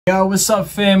Yo, what's up,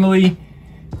 family?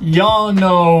 Y'all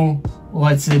know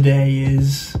what today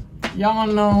is. Y'all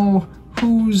know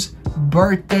whose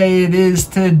birthday it is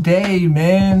today,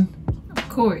 man. Of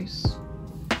course.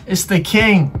 It's the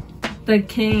king. The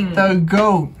king. The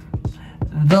GOAT.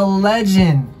 The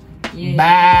legend. Yeah.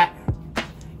 Bat.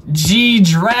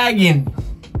 G-Dragon.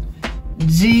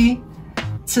 G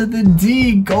to the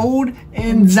D. Gold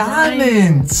and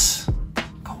diamonds.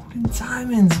 Gold and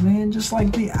diamonds, man. Just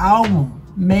like the album.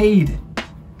 Made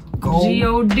gold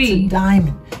G-O-D. to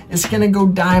diamond. It's gonna go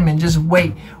diamond. Just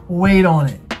wait on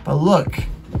it. But look,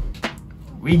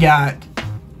 we got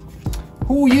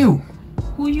Who You.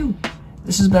 Who you?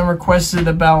 This has been requested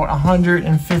about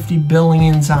 150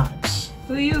 billion times.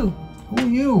 Who you? Who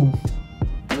you?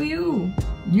 Who you?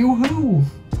 You who?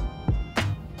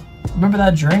 Remember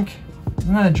that drink?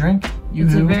 Isn't that a drink? You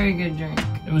It's who? a very good drink.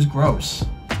 It was gross.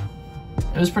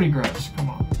 It was pretty gross. Come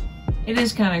on. It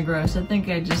is kind of gross. I think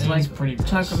I just It like is pretty gross.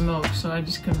 chocolate milk, so I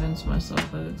just convinced myself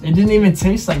that it's... It didn't even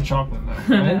taste like chocolate milk,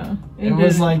 right? No, it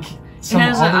was didn't. like some It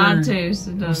has other, an odd taste.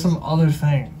 It It was does. some other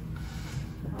thing.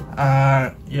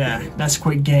 Yeah,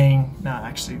 Nesquik gang. No,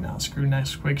 actually, no. Screw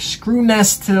Nesquik. Screw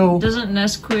Nestil. Doesn't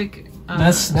Nesquik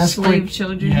Nesquik. slave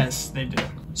children? Yes, they do.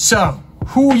 So,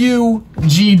 Who You,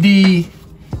 GD.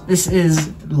 This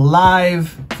is live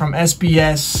from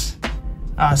SBS.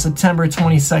 September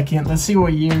 22nd. Let's see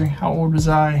what year. How old was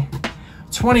I?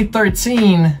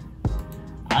 2013.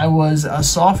 I was a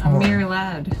sophomore. A mere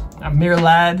lad. A mere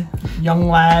lad. Young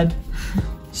lad.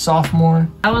 Sophomore.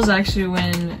 That was actually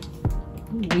when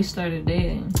we started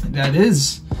dating. That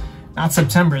is. Not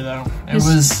September though. It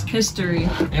was history.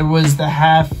 It was the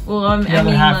half. Well, I the other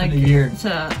mean, half like of the year.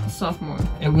 to sophomore.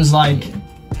 It was like.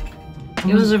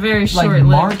 It was a very like short-lived,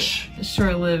 March.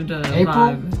 Short-lived April?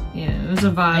 vibe. Yeah, it was a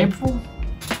vibe. April.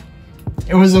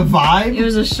 It was a vibe. It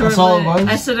was a short. That's all it was.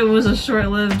 I said it was a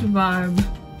short-lived vibe.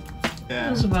 Yeah.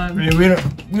 It was a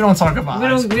vibe. We don't talk about. We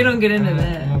don't get into We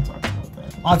that. don't talk about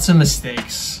that. Lots of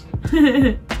mistakes.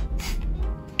 I'm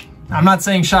not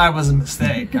saying shy was a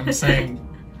mistake. I'm saying,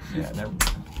 yeah. Never.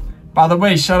 By the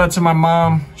way, shout out to my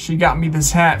mom. She got me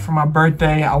this hat for my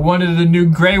birthday. I wanted a new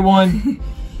gray one.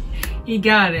 He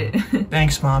got it.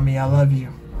 Thanks, mommy. I love you.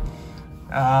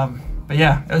 But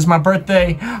yeah, it was my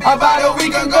birthday about a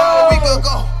week ago.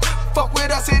 Fuck with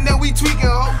us and then we tweaking,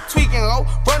 ho.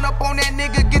 Run up on that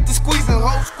nigga, get the squeezing,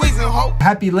 ho.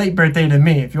 Happy late birthday to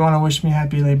me. If you want to wish me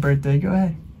happy late birthday, go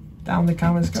ahead. Down in the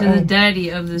comments, go To ahead. the daddy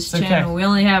of this It's channel. okay. We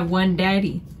only have one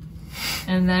daddy,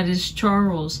 and that is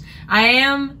Charles. I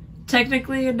am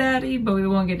technically a daddy, but we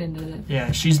won't get into that.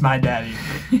 Yeah, she's my daddy.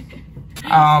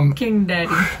 King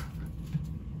daddy.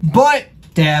 But,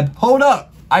 Dab, hold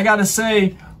up. I gotta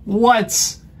say,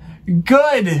 what's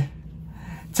good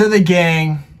to the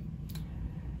gang,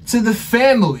 to the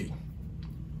family,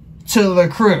 to the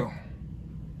crew.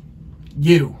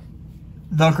 You,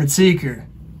 the critiquer.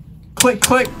 Click,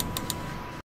 click.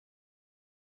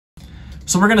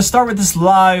 So we're gonna start with this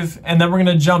live, and then we're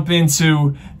gonna jump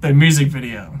into the music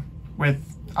video with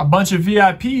a bunch of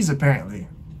VIPs, apparently.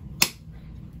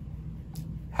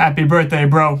 Happy birthday,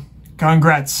 bro.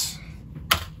 Congrats.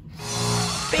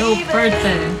 Dope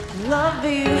birthday. Love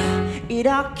you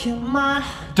이렇게만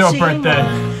Dope birthday.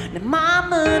 내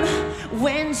맘은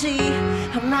왠지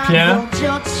Piano. 하나도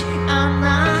좋지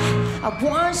않아. I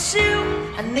want you,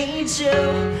 I need you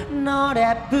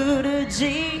노래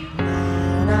부르지 I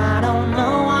don't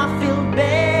know, I feel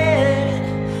bad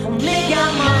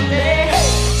네가 뭔데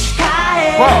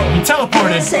축하해 Whoa, he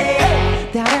teleported.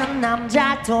 다른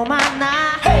남자 또 만나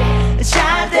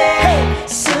잘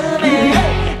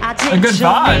됐으면 A good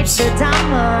vibes.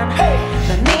 난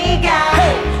네가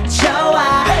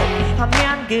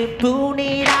좋아하면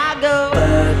그뿐이라고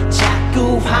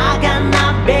자꾸 화가 나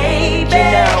baby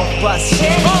네가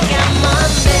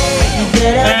뭔데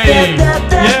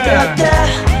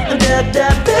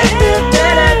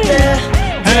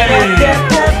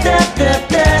Hey,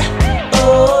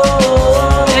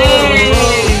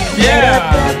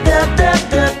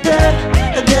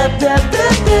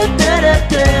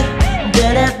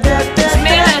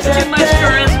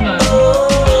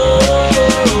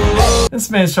 This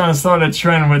man's trying to start a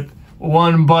trend with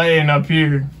one button up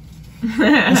here.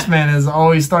 This man is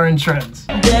always starting trends.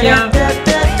 Yeah.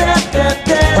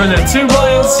 Or is it 2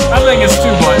 buttons? I think it's 2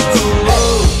 buttons.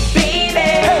 Baby,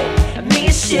 I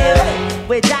miss you.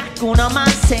 왜 자꾸 너만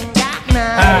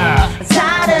생각나? Ah.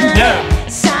 다른 Yeah.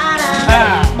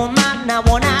 사람 못 만나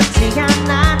원하지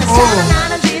않아. 난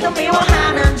사랑하는지도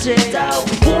미워하는지도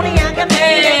운이 안 가면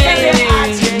이래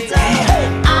아직도.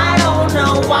 I don't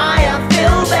know why I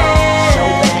feel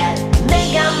bad.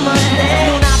 내가 뭔데?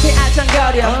 눈앞에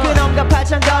알짱거려 그놈과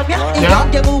팔짱거려.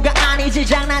 같이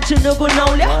장난쳐 누구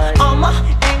놀려 어머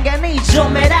앵간히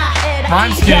좀 해라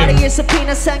이 자리에서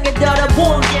피나상에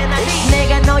더러운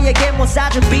내가 너에게 못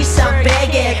사준 비싼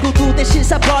베개 구두 대신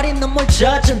사버린 눈물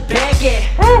젖은 베개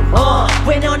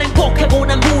왜 너는 꼭 하고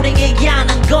난 불행해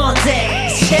하는 건데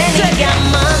새내가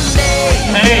뭔데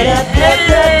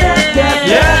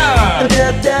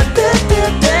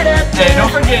Hey,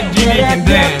 don't forget Jimmy can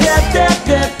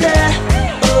dance.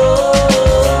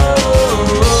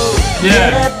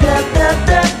 Yeah.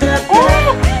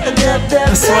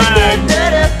 The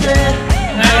swag.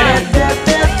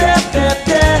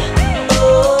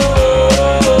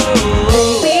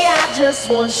 Baby, I just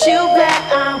want you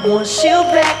back. I want you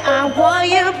back. I want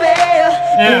you back.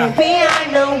 Yeah. Baby,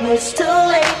 I know it's too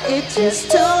late. It's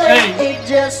just too late. Hey. It's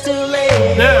just too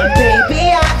late. Yeah.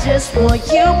 Baby, I just want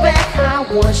you back. I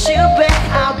want you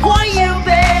back. I want you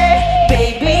back.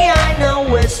 Baby, I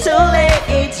know it's too late.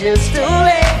 It's just too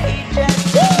late. It's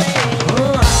just too late.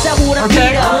 싸우라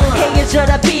빌어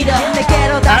헤어져라 빌어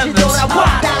내게로 다시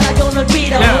돌아와 달라고 널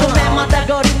빌어 동네마다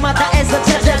거리마다 애써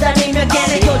찾아다니며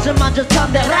걔네 요즘마저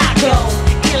턴대라고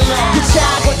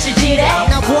그자고 찌질해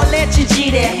나 원래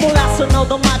찌질해 몰랐어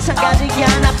너도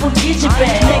마찬가지야 나쁜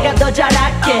기집애 내가 더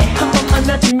잘할게 한 번만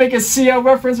나 You make a CL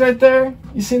reference right there?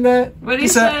 You seen that? What did he he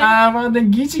said? say? I'm on the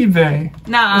Geechee Bay.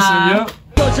 Nah. I said, yup.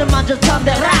 요즘마저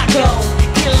턴대라고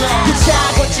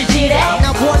그자고 찌질해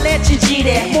나 원래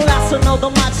찌질해 몰랐어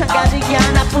너도 마찬가지야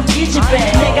나쁜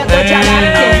기집애 내가 더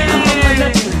잘할게 한 번만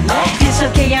더 줄래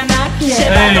비슷해 안 할게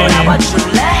제발 돌아와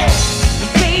줄래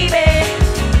Baby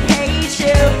hate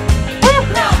you No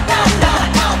no no no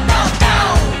no no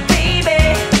Baby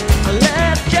I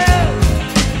love you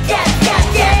Yeah yeah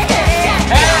yeah yeah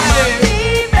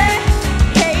Baby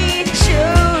hate you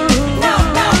No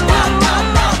no no no no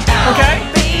no Okay.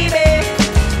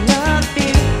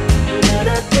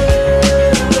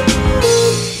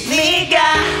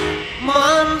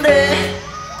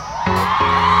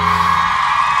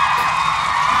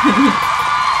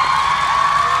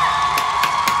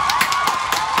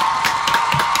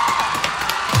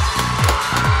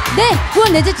 네,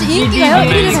 9월 넷째 주 인기가요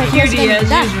 1위를 발표할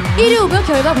시간입니다. 1위 후보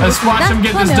결과 Let's watch him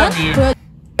get this 보겠습니다. W. 그러면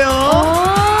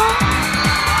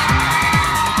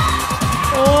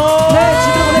네,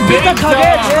 지금은 Big 삐딱하게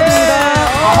dubs. 됩니다.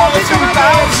 2,000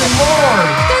 more.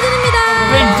 축하드립니다.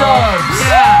 Big dubs.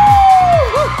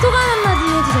 소감 한마디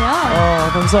해주세요.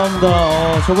 감사합니다.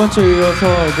 저번 주에 이어서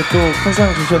이렇게 또 큰 상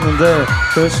주셨는데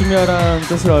열심히 하라는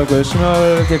뜻을 알고 열심히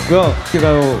하겠고요.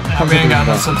 기가요 We ain't got no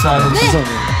감사드립니다. subtitles.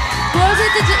 감사합니다. 9월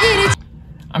셋째 주 1위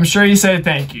I'm sure he said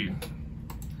thank you.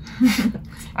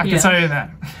 I can Yeah. tell you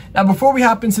that. Now, before we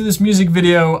hop into this music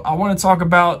video, I want to talk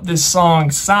about this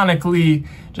song sonically,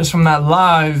 just from that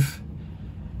live.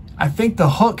 I think the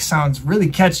hook sounds really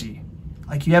catchy.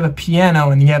 Like you have a piano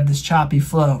and you have this choppy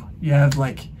flow. You have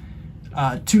like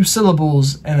 2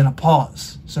 syllables and then a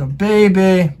pause. So,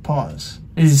 baby, pause.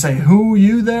 Does he say, who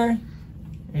you there?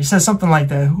 He says something like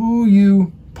that. Who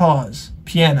you, pause,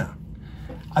 piano.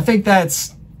 I think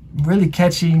that's really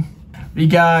catchy. We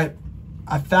got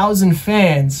 1,000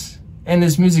 fans in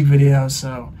this music video,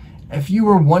 so if you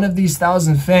were one of these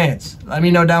 1,000 fans, let me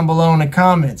know down below in the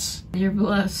comments. You're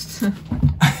blessed.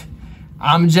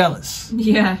 I'm jealous.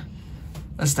 Yeah.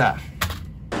 Let's dive.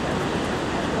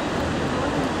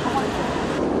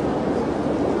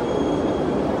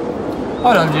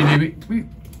 Hold up, GD.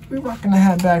 We rocking the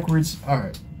hat backwards. All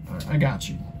right, I got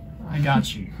you. I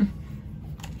got you.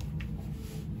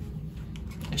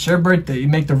 It's your birthday. You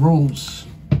make the rules.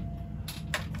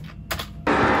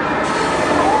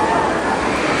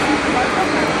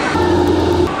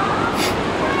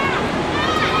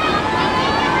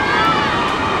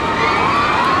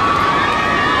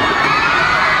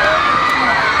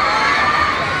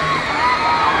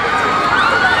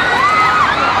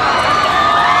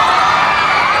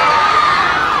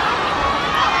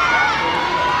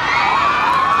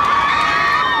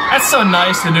 That's so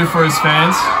nice to do for his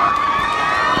fans.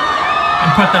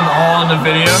 And put them all in the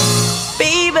video.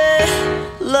 Baby,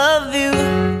 love you.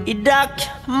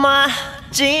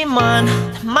 이렇게만지만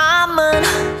마음은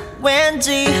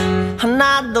왠지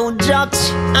하나도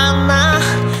좋지 않아.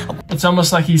 It's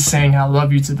almost like he's saying I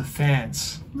love you to the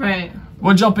fans. Right.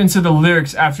 We'll jump into the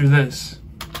lyrics after this.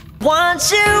 Want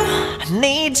you, I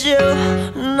need you.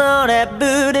 노래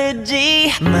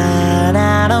부르지만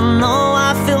I don't know,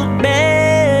 I feel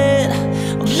bad.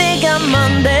 네가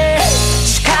뭔데?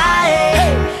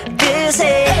 축하해.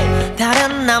 그새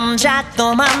다른 남자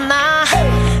또 만나.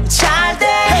 잘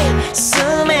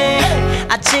됐음에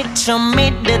아직 좀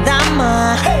믿듯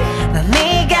담아. 난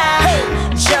네가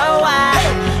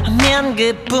좋아하면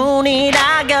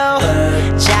그뿐이라고.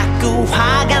 자꾸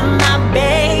화가 나.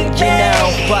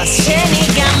 What's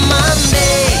재미가 뭔데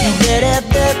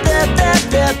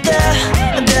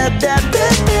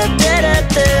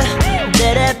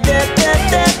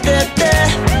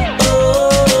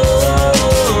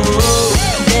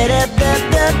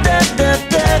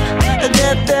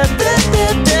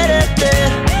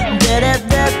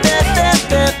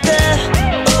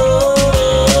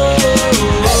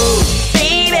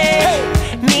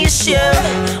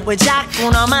왜 자꾸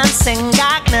너만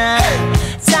생각나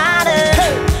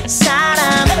다른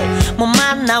사람 못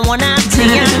만나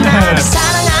원하지 않아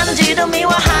사랑하는지도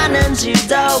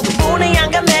미워하는지도 구분이 안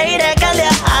가 매일 헷갈려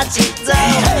아직도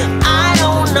I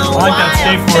don't know why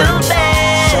I feel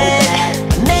bad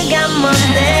내가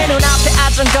뭔데 눈앞에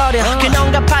아정거려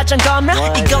그놈과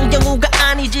발전거며 이건 경우가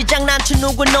아니지 장난쳐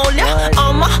누굴 놀려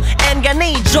어머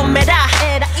엔간히 좀 해라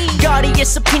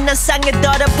거리에서 피난 상에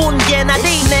떨어본 게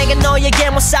나리 내가 너에게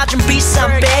못 사준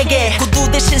비싼 베개 구두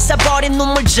대신 싸버린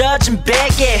눈물 젖은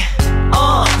베개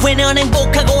왜 넌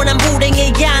행복하고 난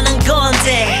불행해야 하는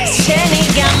건데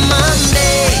재미가 뭔데.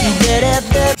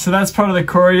 So that's part of the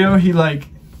choreo. He like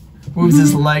moves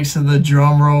his legs to the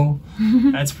drum roll.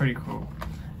 That's pretty cool.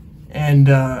 And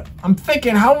I'm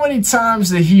thinking, how many times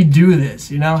did he do this?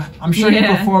 You know, I'm sure he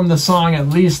performed the song at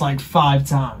least like 5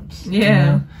 times. Yeah. You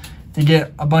know, to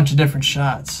get a bunch of different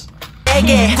shots.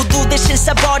 구두 대신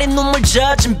싸버린 눈물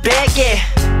젖은 베개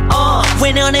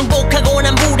왜 넌 행복하고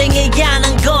난 불행해야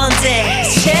하는 건데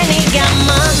재미가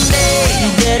뭔데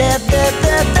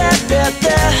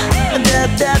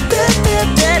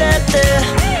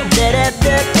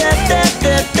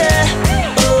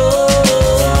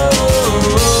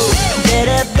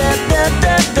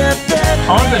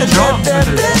On the drums with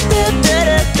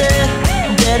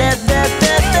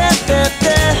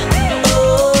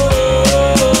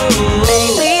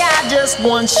Baby, I just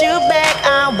want you back,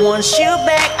 I want you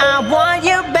back, I want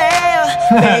you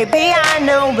back. Baby, I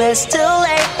know it's too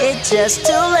late, it's just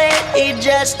too late, it's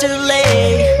just too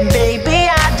late. Baby,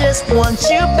 I just want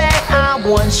you back, I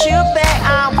want you back,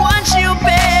 I want you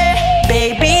back.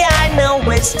 Baby, I know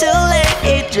it's too late,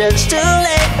 it's just too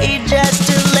late, it's just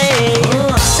too late.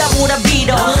 싸우라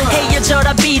빌어,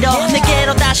 헤어져라 빌어,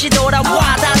 내게로 다시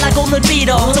돌아와 달라고 늘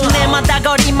빌어. 동네마다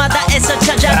거리마다 애써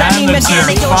찾아다니며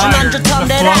걔네 요즘 안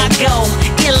좋던데라고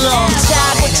일로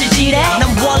자고 찌질해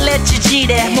난 원래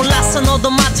찌질해 몰랐어 너도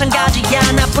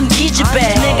마찬가지야 나쁜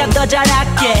기집애 내가 더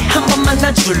잘할게 한 번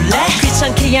만나줄래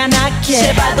귀찮게 안 할게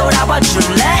제발 돌아와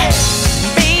줄래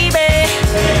Baby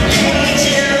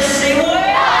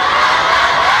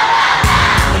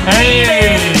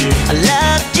Hey! I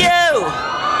love you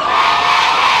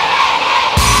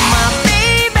my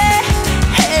baby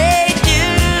hate you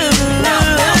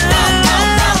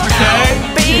Okay.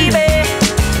 baby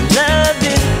love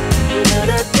you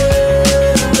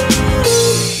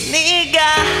네가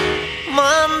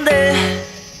뭔데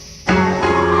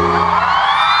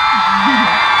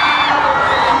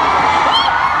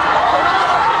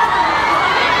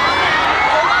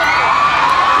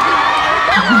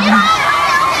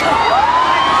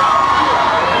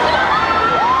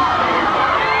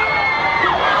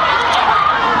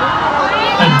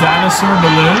A dinosaur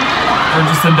balloon? Or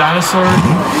just a dinosaur?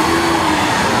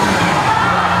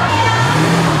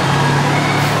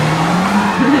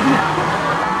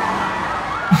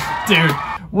 Dude,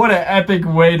 what an epic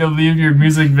way to leave your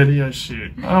music video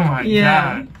shoot. Oh my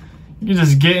god. You can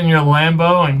just get in your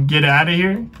Lambo and get out of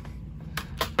here.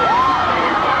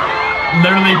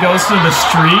 Literally goes to the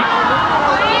street.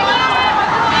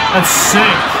 That's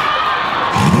sick.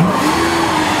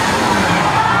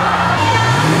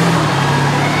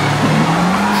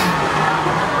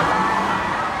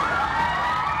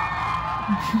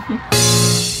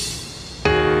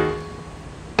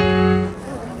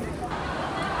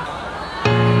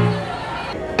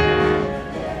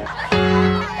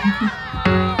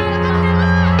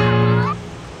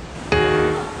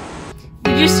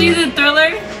 Did you see the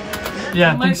Thriller?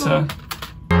 Yeah, I think so.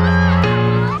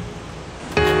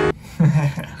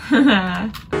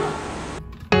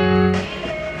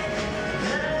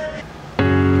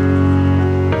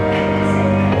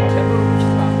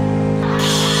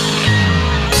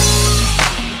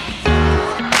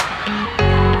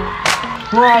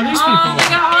 Who are these people? Oh, they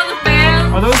got all the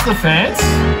fans. Are those the fans?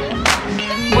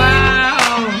 Wow.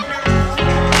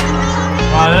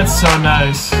 Wow, that's so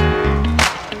nice.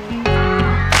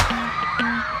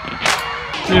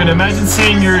 Dude, imagine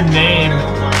seeing your name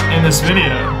in this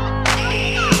video.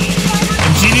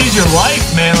 And GD's your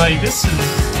life, man. Like, this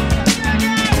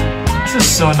is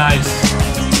so nice.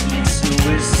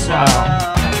 Wow.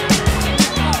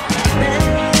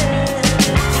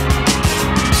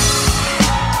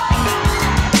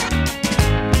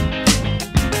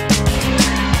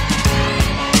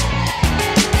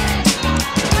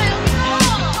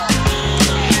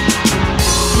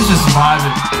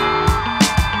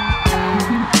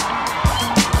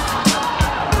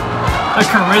 the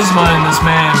charisma in this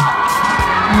man.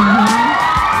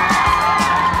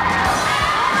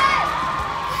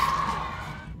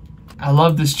 I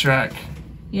love this track.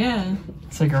 Yeah.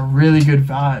 It's like a really good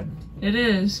vibe. It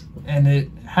is. And it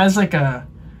has like a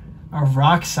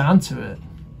rock sound to it.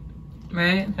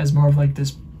 Right. It has more of like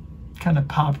this kind of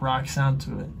pop rock sound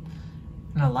to it.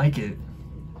 And I like it.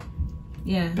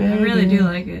 Yeah, Baby, I really do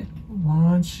like it.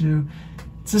 Want you.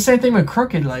 It's the same thing with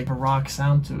Crooked, like a rock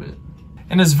sound to it.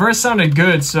 And his verse sounded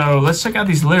good, so let's check out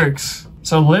these lyrics.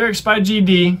 So lyrics by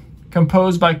GD,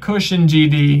 composed by Kush and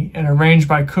GD, and arranged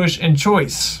by Kush and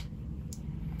Choice.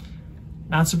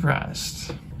 Not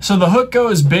surprised. So the hook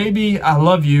goes, baby, I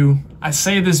love you. I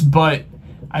say this, but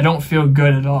I don't feel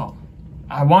good at all.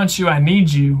 I want you, I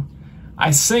need you.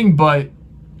 I sing, but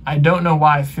I don't know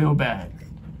why I feel bad.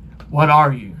 What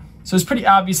are you? So it's pretty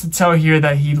obvious to tell here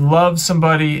that he loves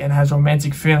somebody and has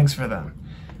romantic feelings for them.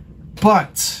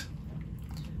 But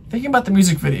thinking about the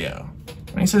music video,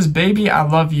 when he says, baby, I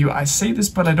love you. I say this,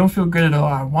 but I don't feel good at all.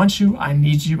 I want you, I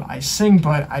need you. I sing,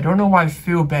 but I don't know why I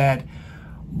feel bad.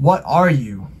 What are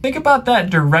you? Think about that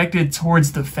directed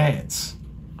towards the fans.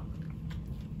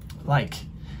 Like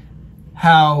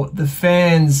how the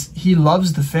fans, he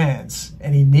loves the fans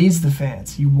and he needs the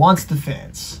fans. He wants the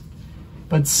fans.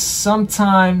 But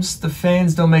sometimes the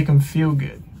fans don't make him feel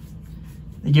good.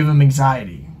 They give him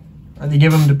anxiety or they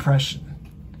give him depression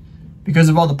because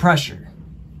of all the pressure.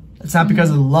 It's not because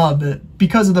of the love, but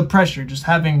because of the pressure. Just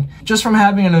from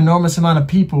having an enormous amount of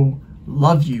people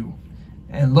love you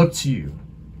and look to you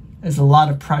is a lot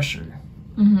of pressure.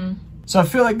 So I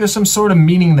feel like there's some sort of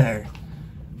meaning there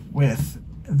with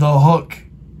the hook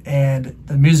and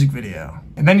the music video.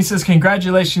 And then he says,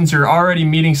 congratulations, you're already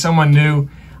meeting someone new.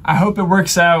 I hope it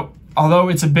works out, although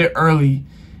it's a bit early.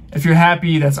 If you're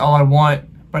happy, that's all I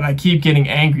want, but I keep getting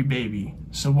angry, baby.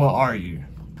 So what are you?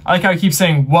 I like how he keeps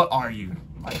saying, what are you?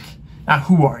 Like, not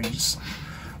who are you, just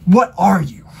what are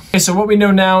you? Okay, so what we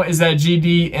know now is that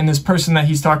GD and this person that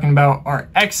he's talking about are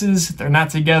exes. They're not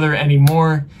together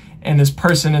anymore, and this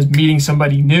person is meeting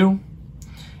somebody new.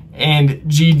 And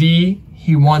GD,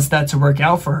 he wants that to work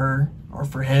out for her or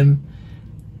for him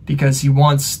because he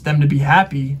wants them to be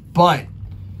happy, but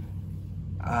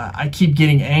I keep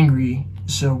getting angry,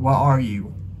 so what are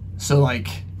you? So like,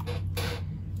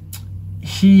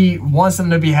 he wants them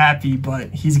to be happy,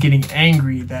 but he's getting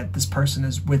angry that this person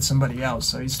is with somebody else,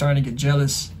 so he's starting to get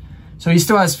jealous. So he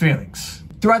still has feelings.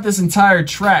 Throughout this entire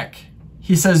track,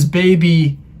 he says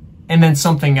baby and then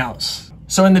something else.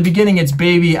 So in the beginning, it's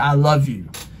baby, I love you.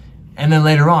 And then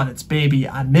later on, it's baby,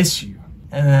 I miss you.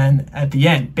 And then at the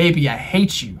end, baby, I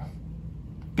hate you.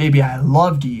 Baby, I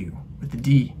loved you with the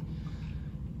D.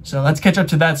 So let's catch up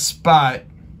to that spot.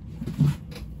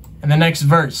 And the next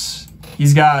verse,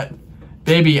 he's got,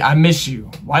 baby, I miss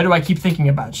you. Why do I keep thinking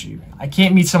about you? I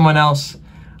can't meet someone else.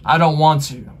 I don't want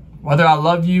to. Whether I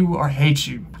love you or hate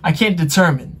you, I can't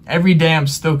determine. Every day I'm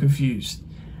still confused.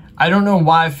 I don't know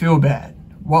why I feel bad.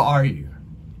 What are you?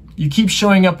 You keep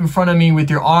showing up in front of me with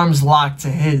your arms locked to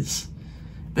his.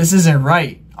 This isn't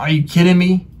right. Are you kidding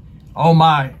me? Oh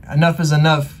my, enough is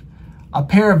enough. A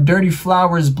pair of dirty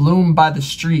flowers bloom by the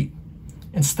street.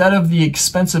 Instead of the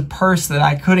expensive purse that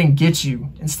I couldn't get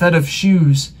you, instead of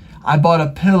shoes, I bought a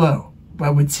pillow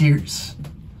wet with tears.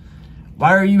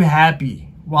 Why are you happy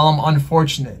while I'm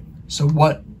unfortunate? So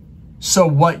what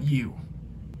you?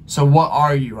 So what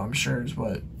are you, I'm sure is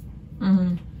what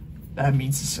that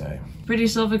means to say. Pretty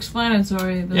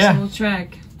self-explanatory, this whole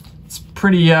track. It's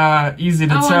pretty easy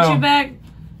to tell. I want you back.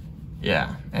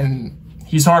 Yeah, and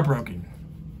he's heartbroken.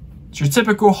 It's your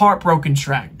typical heartbroken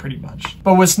track, pretty much.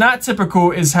 But what's not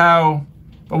typical is how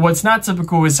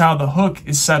the hook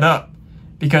is set up.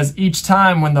 Because each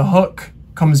time when the hook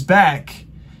comes back,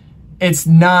 it's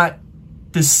not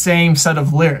the same set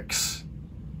of lyrics.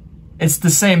 It's the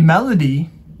same melody,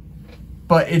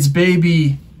 but it's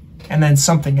baby and then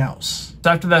something else. So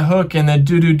after that hook and the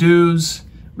doo-doo-doos,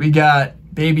 we got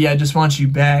baby, I just want you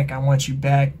back. I want you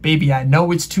back. Baby, I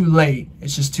know it's too late.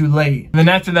 It's just too late. And then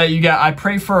after that, you got I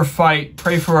pray for a fight,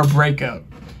 pray for a breakup.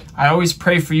 I always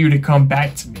pray for you to come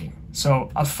back to me.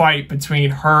 So a fight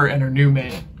between her and her new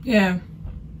man. Yeah.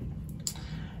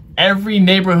 Every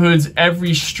neighborhood's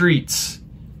every streets.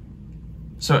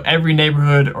 So every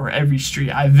neighborhood or every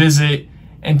street I visit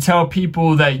and tell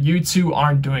people that you two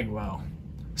aren't doing well.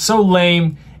 So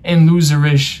lame and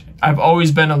loserish. I've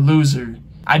always been a loser.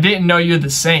 I didn't know you're the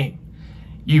same.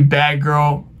 You bad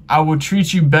girl. I will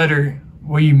treat you better.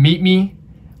 Will you meet me?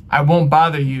 I won't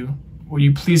bother you. Will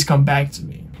you please come back to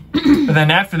me? But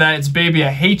then after that, it's baby, I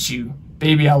hate you.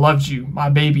 Baby, I loved you. My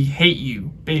baby hate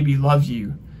you. Baby, love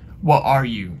you. What are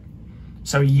you?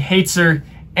 So he hates her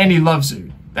and he loves her.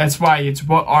 That's why it's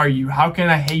what are you? How can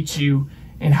I hate you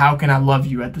and how can I love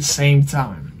you at the same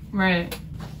time? Right.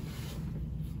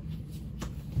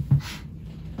 I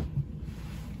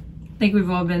think we've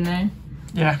all been there.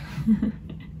 Yeah.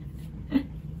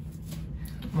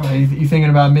 Well, you thinking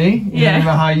about me? You thinking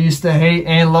about how you used to hate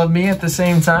and love me at the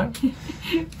same time?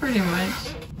 Pretty much.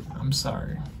 I'm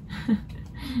sorry.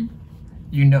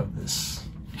 You know this.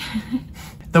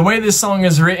 The way this song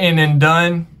is written and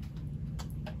done,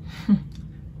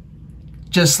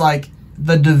 just like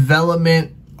the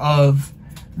development of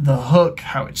the hook,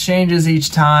 how it changes each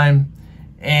time,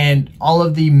 and all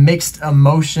of the mixed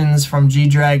emotions from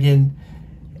G-Dragon,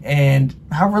 and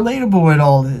how relatable it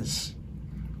all is.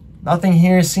 Nothing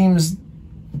here seems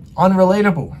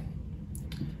unrelatable.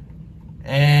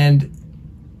 And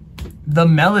the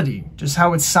melody, just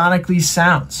how it sonically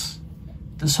sounds.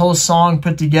 This whole song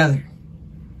put together.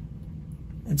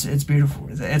 It's beautiful.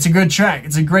 It's a good track.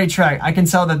 It's a great track. I can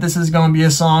tell that this is going to be a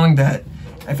song that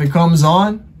if it comes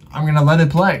on, I'm going to let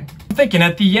it play. I'm thinking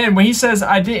at the end when he says,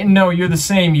 I didn't know you're the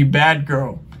same, you bad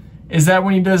girl. Is that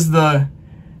when he does the,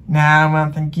 nah,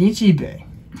 I'm thinking Geechee Bay?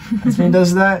 That's when he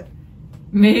does that?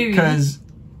 Maybe. Because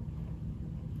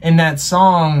in that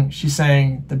song, she's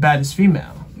saying the baddest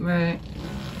female. Right.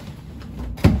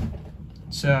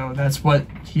 So that's what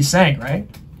he's saying, right?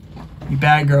 You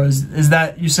bad girl. Is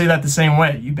that, you say that the same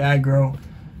way? You bad girl,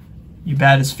 you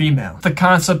baddest female. The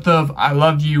concept of I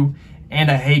love you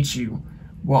and I hate you.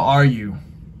 What are you?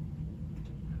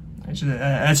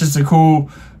 That's just a cool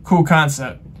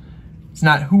concept. It's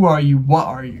not who are you, what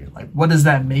are you? Like, what does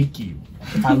that make you?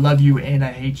 If I love you and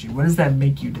I hate you, what does that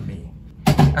make you to me?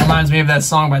 It reminds me of that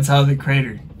song by Tyler, the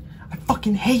Creator. I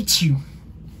fucking hate you,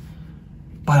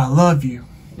 but I love you.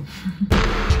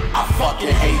 I fucking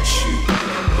hate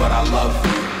you, but I love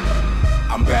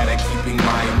you. I'm bad at keeping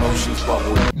my emotions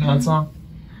bubbled. You know that song?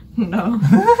 No.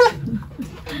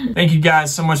 Thank you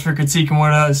guys so much for critiquing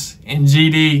with us. And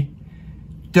GD,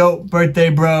 dope birthday,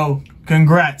 bro.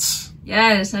 Congrats.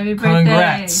 Yes, happy birthday.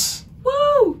 Congrats.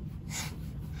 Woo!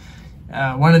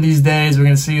 One of these days, we're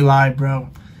going to see you live, bro.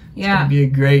 It's Yeah. going to be a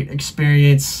great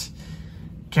experience.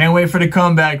 Can't wait for the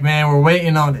comeback, man. We're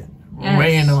waiting on it. We're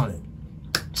waiting on it.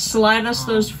 Slide us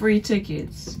those free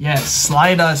tickets. Yes,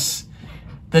 slide us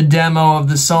the demo of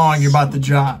the song you're about to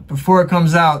drop. Before it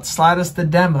comes out, slide us the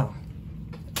demo.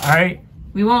 All right?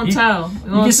 We won't tell. We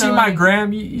You won't can see tell my any-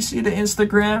 gram. You see the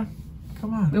Instagram?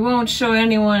 Come on. We won't show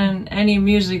anyone any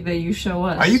music that you show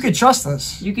us. Oh, you can trust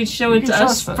us. You can show it can to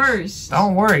us trust first.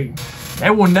 Don't worry.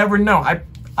 They will never know.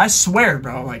 I swear,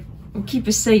 bro. Like, We'll keep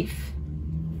it safe.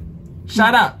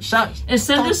 shout out. And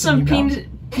send Talk us to me, some bro.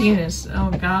 penis.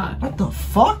 Oh, God. What the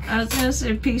fuck? I was gonna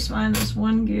say peace minus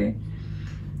one gear.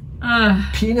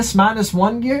 Penis minus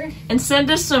one gear? And send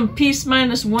us some peace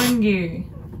minus one gear.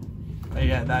 But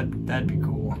yeah, that'd be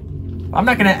cool. I'm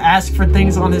not gonna ask for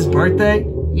things on his birthday.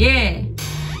 Yeah.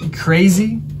 You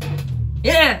crazy?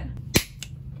 Yeah.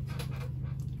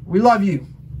 We love you.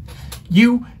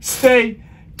 You stay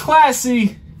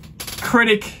classy.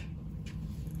 CriTiC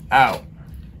out.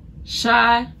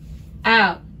 Shy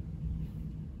out.